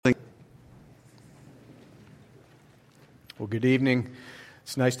Well, good evening.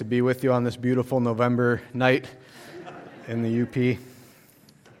 It's nice to be with you on this beautiful November night in the UP.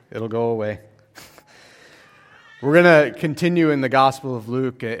 It'll go away. We're going to continue in the Gospel of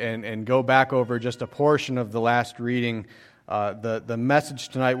Luke and go back over just a portion of the last reading. The message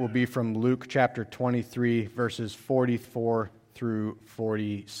tonight will be from Luke chapter 23, verses 44 through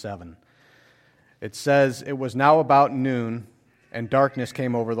 47. It says, "It was now about noon, and darkness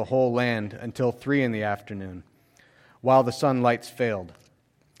came over the whole land until 3 p.m, while the sunlights failed.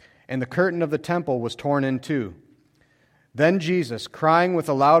 And the curtain of the temple was torn in two. Then Jesus, crying with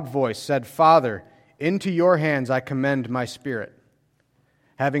a loud voice, said, 'Father, into your hands I commend my spirit.'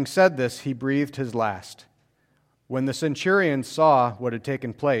 Having said this, he breathed his last. When the centurion saw what had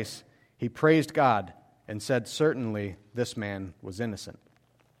taken place, he praised God and said, 'Certainly this man was innocent.'"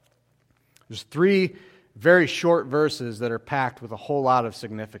 There's 3 very short verses that are packed with a whole lot of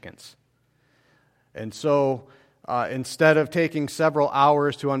significance. And so instead of taking several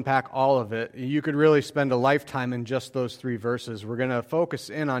hours to unpack all of it, you could really spend a lifetime in just those 3 verses. We're going to focus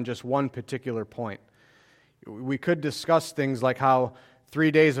in on just one particular point. We could discuss things like how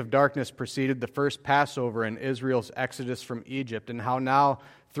 3 days of darkness preceded the first Passover and Israel's exodus from Egypt, and how now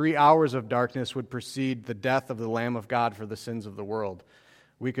 3 hours of darkness would precede the death of the Lamb of God for the sins of the world.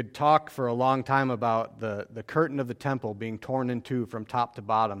 We could talk for a long time about the curtain of the temple being torn in two from top to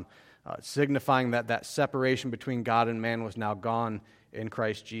bottom, signifying that separation between God and man was now gone in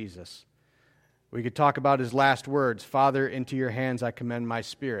Christ Jesus. We could talk about his last words, "Father, into your hands I commend my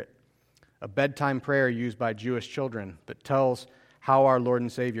spirit," a bedtime prayer used by Jewish children that tells how our Lord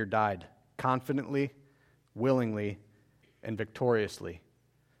and Savior died, confidently, willingly, and victoriously.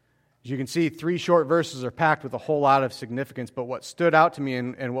 As you can see, 3 short verses are packed with a whole lot of significance, but what stood out to me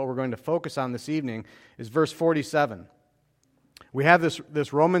and what we're going to focus on this evening is verse 47. We have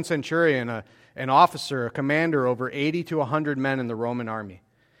this Roman centurion, an officer, a commander over 80 to 100 men in the Roman army.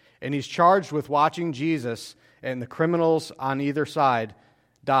 And he's charged with watching Jesus and the criminals on either side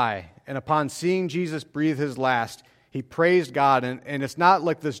die. And upon seeing Jesus breathe his last, he praised God. And it's not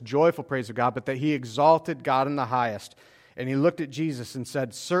like this joyful praise of God, but that he exalted God in the highest. And he looked at Jesus and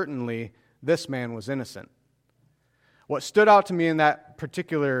said, "Certainly this man was innocent." What stood out to me in that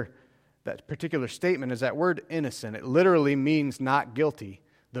particular statement is that word innocent. It literally means not guilty.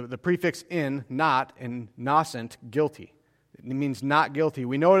 The prefix in, not, and nascent, guilty. It means not guilty.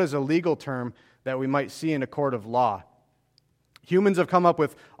 We know it as a legal term that we might see in a court of law. Humans have come up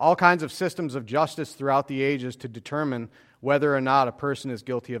with all kinds of systems of justice throughout the ages to determine whether or not a person is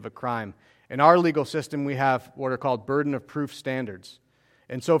guilty of a crime. In our legal system, we have what are called burden of proof standards.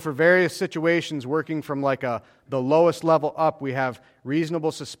 And so for various situations, working from the lowest level up, we have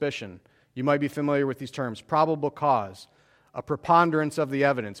reasonable suspicion. You might be familiar with these terms. Probable cause, a preponderance of the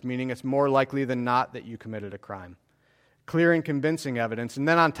evidence, meaning it's more likely than not that you committed a crime. Clear and convincing evidence. And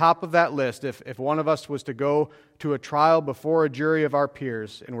then on top of that list, if one of us was to go to a trial before a jury of our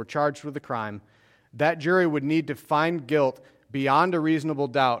peers and were charged with a crime, that jury would need to find guilt beyond a reasonable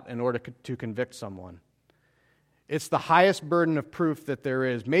doubt in order to convict someone. It's the highest burden of proof that there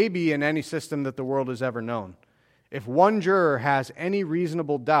is, maybe in any system that the world has ever known. If one juror has any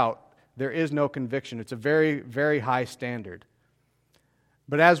reasonable doubt, there is no conviction. It's a very, very high standard.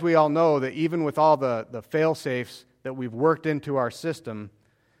 But as we all know, that even with all the fail-safes that we've worked into our system,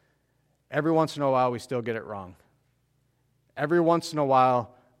 every once in a while we still get it wrong. Every once in a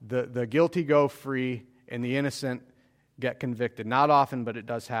while, the guilty go free and the innocent get convicted. Not often, but it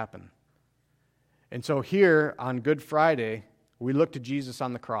does happen. And so here on Good Friday, we look to Jesus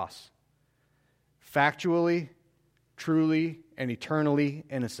on the cross. Factually, truly, and eternally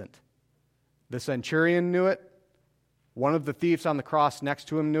innocent. The centurion knew it. One of the thieves on the cross next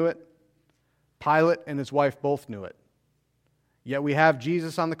to him knew it. Pilate and his wife both knew it. Yet we have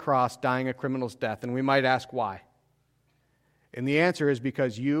Jesus on the cross dying a criminal's death, and we might ask why. And the answer is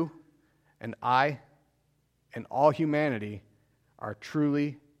because you and I and all humanity are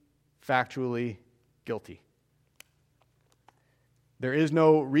truly, factually guilty. There is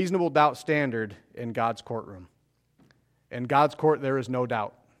no reasonable doubt standard in God's courtroom. In God's court, there is no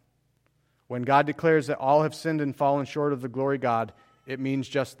doubt. When God declares that all have sinned and fallen short of the glory of God, it means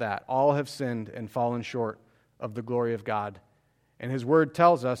just that. All have sinned and fallen short of the glory of God. And his word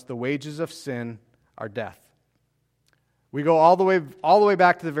tells us the wages of sin are death. We go all the way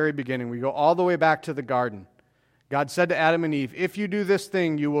back to the very beginning. We go all the way back to the garden. God said to Adam and Eve, "If you do this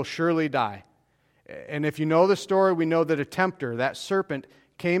thing, you will surely die." And if you know the story, we know that a tempter, that serpent,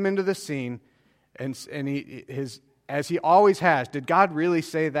 came into the scene, and as he always has. Did God really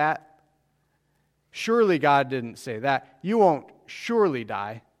say that? Surely God didn't say that. You won't surely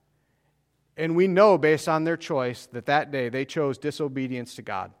die. And we know based on their choice that day they chose disobedience to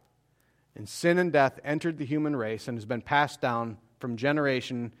God. And sin and death entered the human race and has been passed down from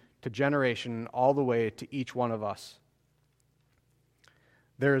generation to generation all the way to each one of us.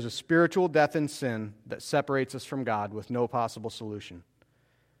 There is a spiritual death in sin that separates us from God with no possible solution.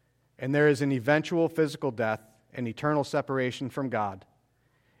 And there is an eventual physical death and eternal separation from God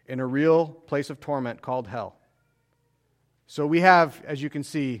in a real place of torment called hell. So we have, as you can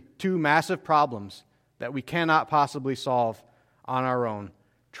see, two massive problems that we cannot possibly solve on our own,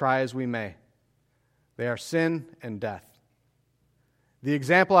 try as we may. They are sin and death. The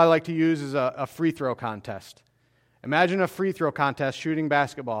example I like to use is a free throw contest. Imagine a free throw contest shooting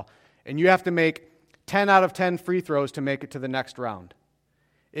basketball, and you have to make 10 out of 10 free throws to make it to the next round.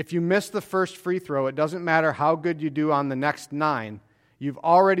 If you miss the first free throw, it doesn't matter how good you do on the next 9, you've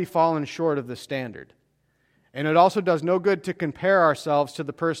already fallen short of the standard. And it also does no good to compare ourselves to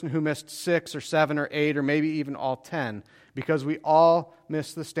the person who missed 6 or 7 or 8 or maybe even all 10, because we all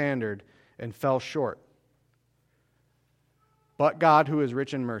missed the standard and fell short. But God, who is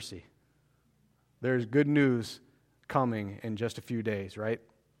rich in mercy, there's good news coming in just a few days, right?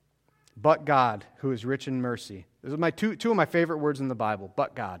 But God, who is rich in mercy. This is my two of my favorite words in the Bible,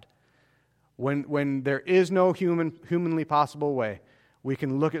 but God. When there is no humanly possible way, we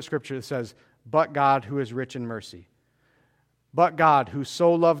can look at Scripture that says, but God, who is rich in mercy. But God, who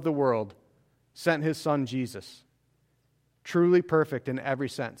so loved the world, sent his Son Jesus, truly perfect in every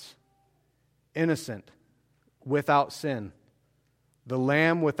sense, innocent, without sin, the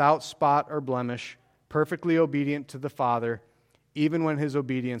Lamb without spot or blemish, perfectly obedient to the Father, even when his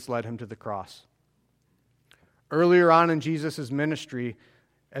obedience led him to the cross. Earlier on in Jesus' ministry,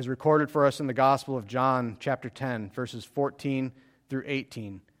 as recorded for us in the Gospel of John, chapter 10, verses 14 through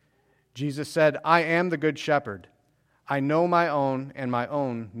 18, Jesus said, I am the good shepherd. I know my own, and my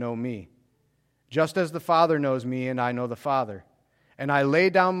own know me. Just as the Father knows me, and I know the Father. And I lay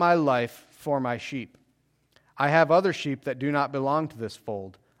down my life for my sheep. I have other sheep that do not belong to this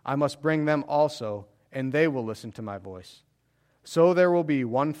fold. I must bring them also, and they will listen to my voice. So there will be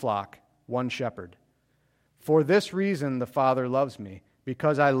one flock, one shepherd. For this reason the Father loves me,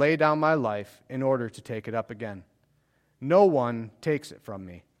 because I lay down my life in order to take it up again. No one takes it from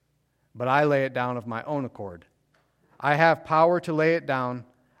me, but I lay it down of my own accord. I have power to lay it down.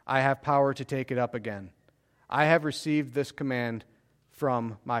 I have power to take it up again. I have received this command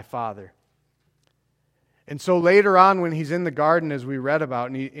from my Father. And so later on when he's in the garden, as we read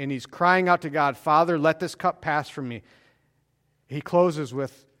about, and he's crying out to God, Father, let this cup pass from me. He closes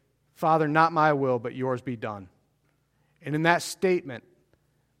with, Father, not my will, but yours be done. And in that statement,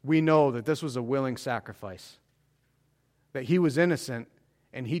 we know that this was a willing sacrifice, that he was innocent,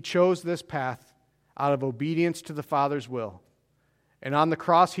 and he chose this path out of obedience to the Father's will. And on the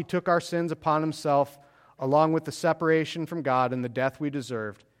cross, he took our sins upon himself, along with the separation from God and the death we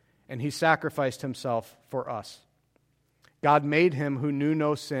deserved, and he sacrificed himself for us. God made him who knew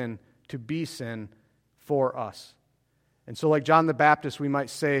no sin to be sin for us. And so like John the Baptist, we might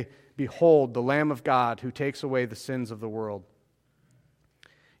say, behold, the Lamb of God who takes away the sins of the world.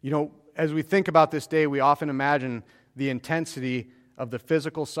 You know, as we think about this day, we often imagine the intensity of the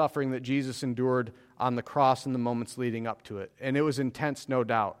physical suffering that Jesus endured on the cross in the moments leading up to it. And it was intense, no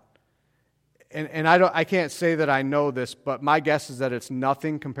doubt. And I can't say that I know this, but my guess is that it's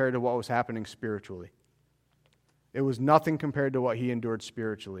nothing compared to what was happening spiritually. It was nothing compared to what he endured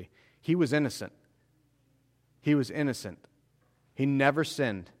spiritually. He was innocent. He was innocent. He never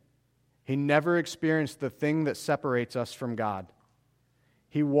sinned. He never experienced the thing that separates us from God.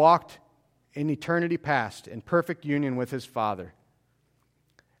 He walked in eternity past in perfect union with his Father.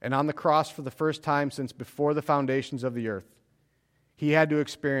 And on the cross for the first time since before the foundations of the earth, he had to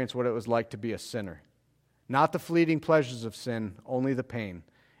experience what it was like to be a sinner. Not the fleeting pleasures of sin, only the pain.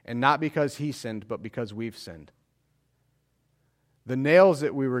 And not because he sinned, but because we've sinned. The nails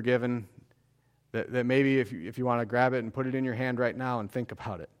that we were given, that maybe if you want to grab it and put it in your hand right now and think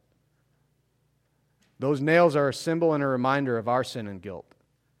about it. Those nails are a symbol and a reminder of our sin and guilt.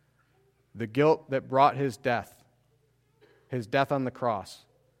 The guilt that brought his death on the cross.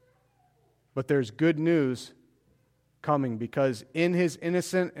 But there's good news coming because in his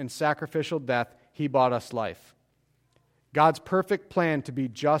innocent and sacrificial death, he bought us life. God's perfect plan to be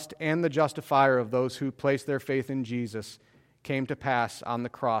just and the justifier of those who place their faith in Jesus came to pass on the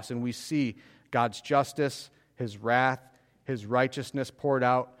cross. And we see God's justice, his wrath, his righteousness poured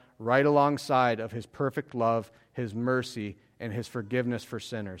out right alongside of his perfect love, his mercy, and his forgiveness for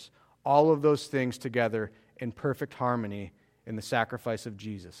sinners. All of those things together in perfect harmony in the sacrifice of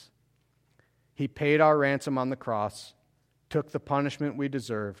Jesus. He paid our ransom on the cross, took the punishment we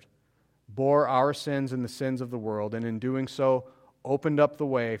deserved, bore our sins and the sins of the world, and in doing so, opened up the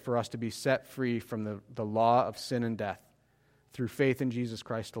way for us to be set free from the law of sin and death through faith in Jesus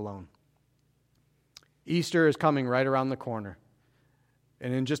Christ alone. Easter is coming right around the corner.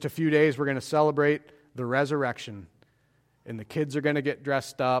 And in just a few days, we're going to celebrate the resurrection. And the kids are going to get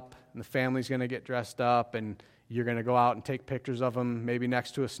dressed up, and the family's going to get dressed up, and you're going to go out and take pictures of them, maybe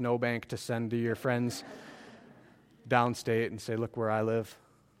next to a snowbank to send to your friends downstate and say, look where I live.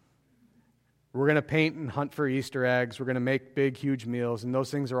 We're going to paint and hunt for Easter eggs. We're going to make big, huge meals, and those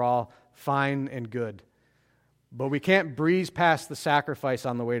things are all fine and good. But we can't breeze past the sacrifice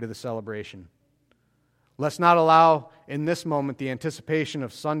on the way to the celebration. Let's not allow, in this moment, the anticipation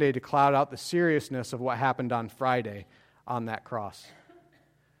of Sunday to cloud out the seriousness of what happened on Friday on that cross.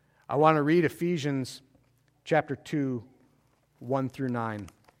 I want to read Ephesians chapter 2, 1 through 9.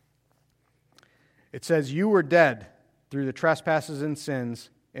 It says, "You were dead through the trespasses and sins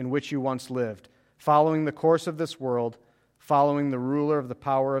in which you once lived, following the course of this world, following the ruler of the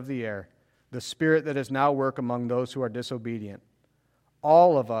power of the air, the spirit that is now work among those who are disobedient.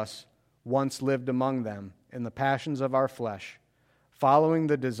 All of us once lived among them in the passions of our flesh, following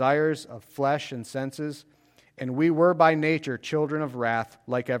the desires of flesh and senses, and we were by nature children of wrath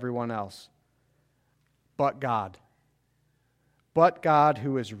like everyone else. But God,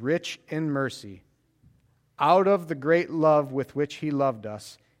 who is rich in mercy, out of the great love with which He loved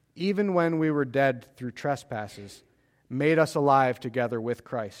us, even when we were dead through trespasses, made us alive together with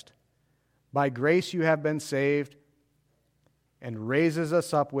Christ. By grace you have been saved, and raises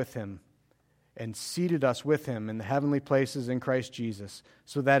us up with Him, and seated us with Him in the heavenly places in Christ Jesus,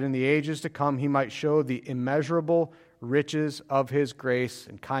 so that in the ages to come He might show the immeasurable riches of His grace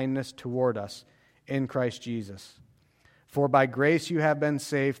and kindness toward us in Christ Jesus. For by grace you have been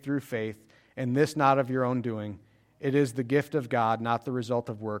saved through faith, and this not of your own doing. It is the gift of God, not the result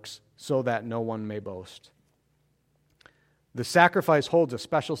of works, so that no one may boast." The sacrifice holds a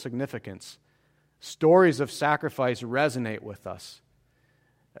special significance. Stories of sacrifice resonate with us.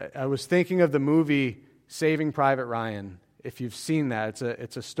 I was thinking of the movie Saving Private Ryan. If you've seen that,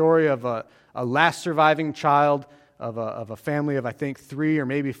 it's a story of a last surviving child of a family of, I think, 3 or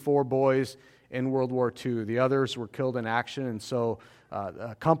maybe 4 boys in World War II. The others were killed in action, and so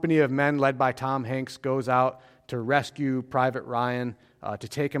a company of men led by Tom Hanks goes out to rescue Private Ryan, to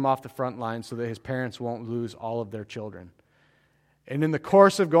take him off the front line so that his parents won't lose all of their children. And in the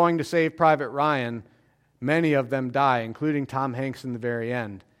course of going to save Private Ryan, many of them die, including Tom Hanks in the very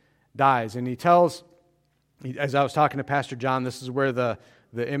end, dies. And he tells, as I was talking to Pastor John, this is where the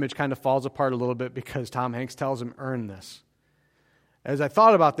image kind of falls apart a little bit, because Tom Hanks tells him, "Earn this." As I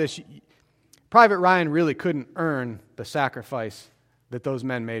thought about this, Private Ryan really couldn't earn the sacrifice that those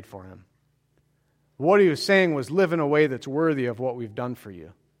men made for him. What he was saying was, live in a way that's worthy of what we've done for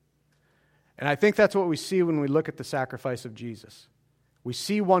you. And I think that's what we see when we look at the sacrifice of Jesus. We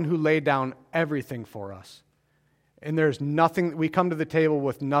see one who laid down everything for us. And there's nothing, we come to the table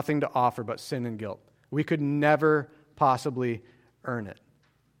with nothing to offer but sin and guilt. We could never possibly earn it.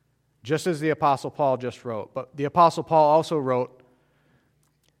 Just as the Apostle Paul just wrote. But the Apostle Paul also wrote,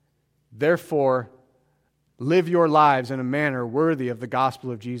 "Therefore, live your lives in a manner worthy of the gospel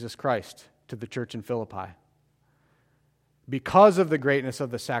of Jesus Christ," to the church in Philippi. Because of the greatness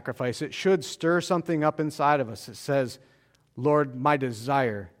of the sacrifice, it should stir something up inside of us. It says, "Lord, my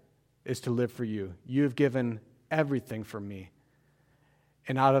desire is to live for you. You have given everything for me.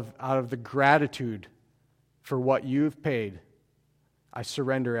 And out of the gratitude for what you've paid, I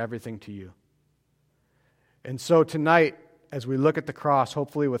surrender everything to you." And so tonight, as we look at the cross,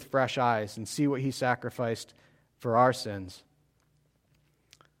 hopefully with fresh eyes, and see what He sacrificed for our sins,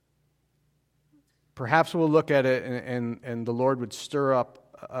 perhaps we'll look at it and the Lord would stir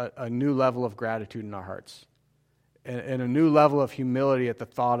up a new level of gratitude in our hearts, and a new level of humility at the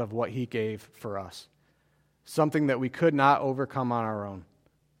thought of what He gave for us. Something that we could not overcome on our own.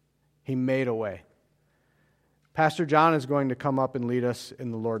 He made a way. Pastor John is going to come up and lead us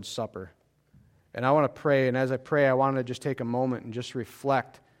in the Lord's Supper. And I want to pray, and as I pray, I want to just take a moment and just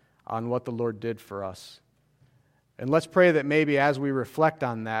reflect on what the Lord did for us. And let's pray that maybe as we reflect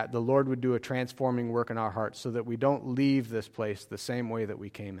on that, the Lord would do a transforming work in our hearts so that we don't leave this place the same way that we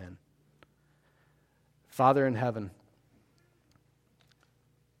came in. Father in heaven,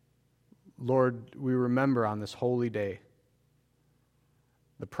 Lord, we remember on this holy day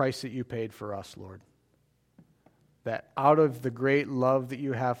the price that you paid for us, Lord. That out of the great love that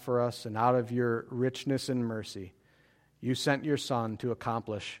you have for us and out of your richness and mercy, you sent your Son to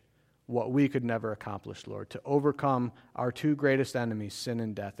accomplish what we could never accomplish, Lord, to overcome our 2 greatest enemies, sin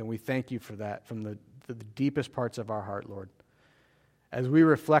and death. And we thank you for that from the deepest parts of our heart, Lord. as we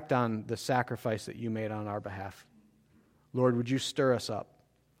reflect on the sacrifice that you made on our behalf, Lord, would you stir us up?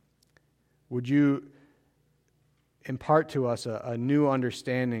 Would you impart to us a new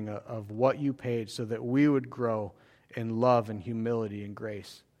understanding of what you paid so that we would grow in love and humility and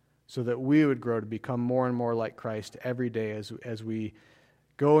grace, so that we would grow to become more and more like Christ every day as we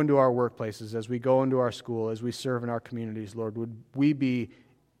go into our workplaces, as we go into our school, as we serve in our communities, Lord, would we be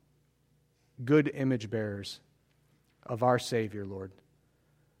good image bearers of our Savior, Lord.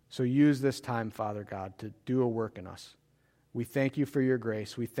 So use this time, Father God, to do a work in us. We thank you for your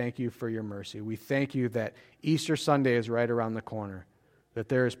grace. We thank you for your mercy. We thank you that Easter Sunday is right around the corner, that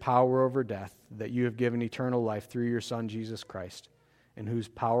there is power over death, that you have given eternal life through your Son, Jesus Christ, in whose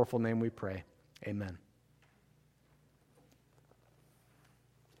powerful name we pray. Amen.